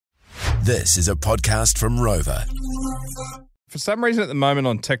This is a podcast from Rover. For some reason at the moment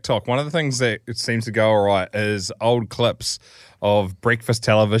on TikTok, one of the things that it seems to go all right is old clips of breakfast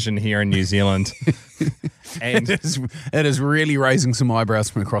television here in New Zealand. And it is really raising some eyebrows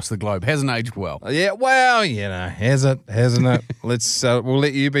from across the globe. Hasn't aged well. Yeah, well, hasn't it? Let's we'll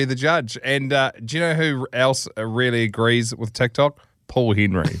let you be the judge. And do you know who else really agrees with TikTok? Paul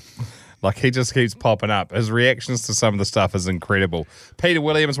Henry. Like, he just keeps popping up. His reactions to some of the stuff is incredible. Peter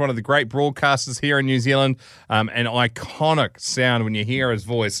Williams, one of the great broadcasters here in New Zealand, an iconic sound. When you hear his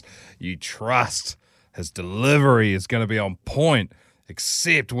voice, you trust his delivery is going to be on point,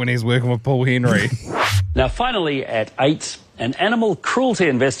 except when he's working with Paul Henry. Now, finally, at 8, an animal cruelty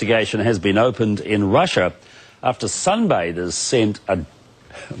investigation has been opened in Russia after sunbathers sent a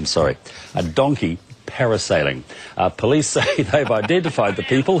donkey parasailing. Police say they've identified the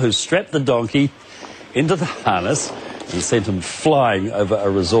people who strapped the donkey into the harness and sent him flying over a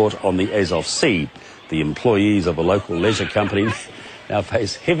resort on the Azov Sea. The employees of a local leisure company now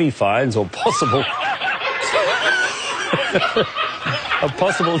face heavy fines or possible...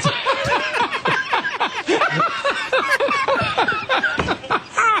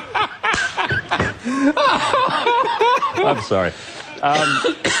 I'm sorry.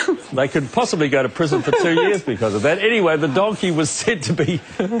 They could possibly go to prison for 2 years because of that. Anyway, the donkey was said to be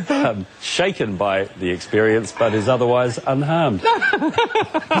shaken by the experience, but is otherwise unharmed.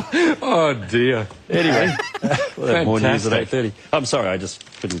 Oh, dear. Anyway, we'll have more news at 8:30. I'm sorry, I just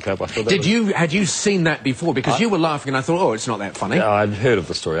couldn't cope. I thought Had you seen that before? Because you were laughing and I thought, oh, it's not that funny. No, I'd heard of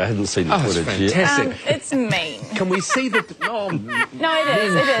the story. I hadn't seen the footage yet. Fantastic. It's mean. Can we see the... Oh, No, it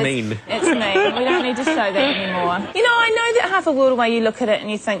is. mean. It's mean. We don't need to show that anymore. You know, I know that half a world away you look at it and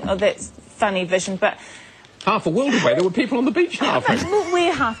you think, oh, that's funny vision, but... half a world away, there were people on the beach laughing. Well,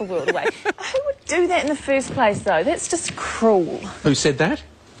 we're half a world away. Who would do that in the first place, though? That's just cruel. Who said that?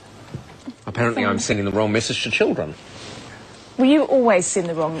 Apparently I'm sending the wrong message to children. Well, you always send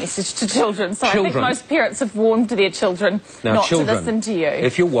the wrong message to children, so I think most parents have warned their children not to listen to you.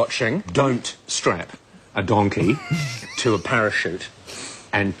 If you're watching, don't strap a donkey to a parachute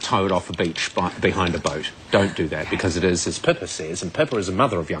and tow it off a beach behind a boat. Don't do that, because it is, as Pippa says, and Pippa is a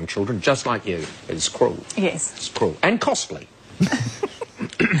mother of young children, just like you, it is cruel. Yes. It's cruel. And costly.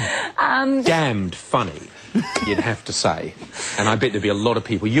 Damned funny, you'd have to say. And I bet there'd be a lot of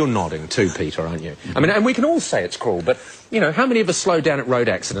people... You're nodding too, Peter, aren't you? I mean, and we can all say it's cruel, but, you know, how many of us slow down at road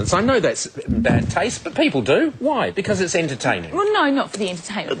accidents? I know that's bad taste, but people do. Why? Because it's entertaining. Well, no, not for the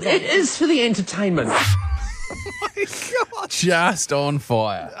entertainment. It is for the entertainment. Oh my God. Just on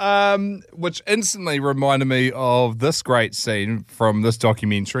fire. Which instantly reminded me of this great scene from this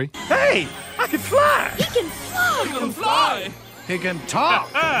documentary. Hey, I can fly! He can fly! He can fly! He can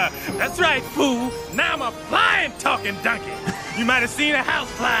talk. That's right, fool. Now I'm a flying, talking donkey. You might have seen a house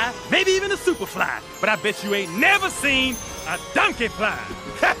fly, maybe even a super fly, but I bet you ain't never seen a donkey fly.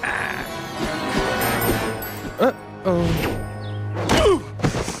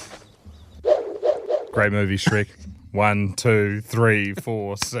 Great movie, Shrek. 1, 2, 3,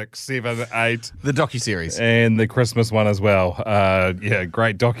 4, 6, 7, 8. The docuseries. And the Christmas one as well.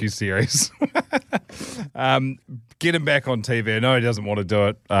 Great docuseries. Get him back on TV. I know he doesn't want to do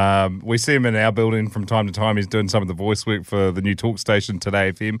it. We see him in our building from time to time. He's doing some of the voice work for the new talk station,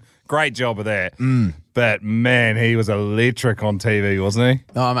 Today FM. Great job of that. But, man, he was electric on TV, wasn't he?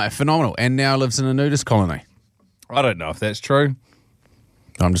 Oh, mate, phenomenal. And now lives in a nudist colony. I don't know if that's true.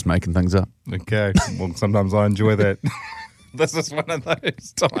 I'm just making things up. Okay. Well, sometimes I enjoy that. This is one of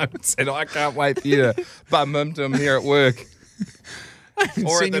those times, and I can't wait for you to bum into him here at work. I haven't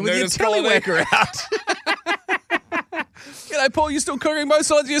seen you with your tallywhacker out. G'day, Paul. You still cooking both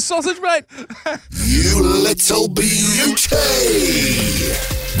sides of your sausage, mate? You little beauty.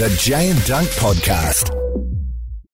 The Jay and Dunk Podcast.